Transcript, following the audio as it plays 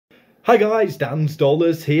Hi guys, Dan's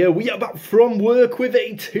Dollars here. We are back from work with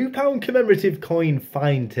a £2 commemorative coin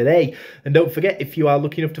find today. And don't forget, if you are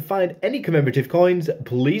lucky enough to find any commemorative coins,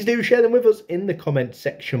 please do share them with us in the comments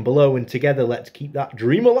section below. And together, let's keep that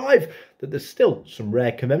dream alive that there's still some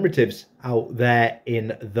rare commemoratives out there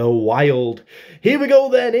in the wild. Here we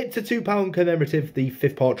go then, it's a £2 commemorative. The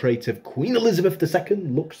fifth portrait of Queen Elizabeth II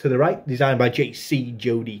looks to the right, designed by J.C.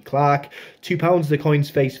 Jody Clark. £2 the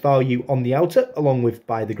coin's face value on the outer, along with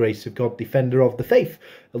By the Grace of God, Defender of the Faith,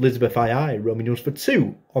 Elizabeth II, Roman numerals for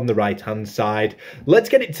 2 on the right hand side. Let's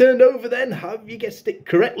get it turned over then. Have you guessed it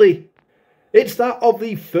correctly? It's that of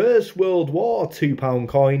the First World War £2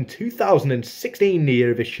 coin, 2016 the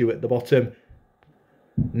year of issue at the bottom.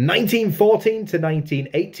 1914 to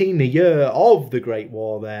 1918, the year of the Great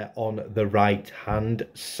War there on the right hand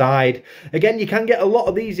side. Again, you can get a lot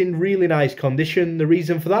of these in really nice condition. The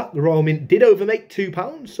reason for that, the Royal Mint did overmake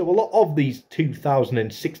 £2, so a lot of these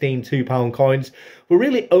 2016 £2 coins were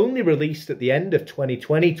really only released at the end of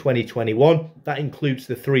 2020, 2021. That includes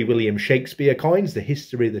the 3 William Shakespeare coins, the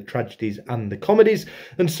history, the tragedies and the comedies,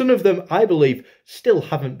 and some of them, I believe, still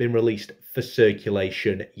haven't been released for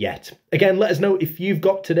circulation yet. Again, let us know if you've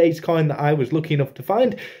got today's coin that I was lucky enough to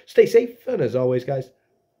find. Stay safe, and as always, guys,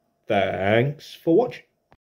 thanks for watching.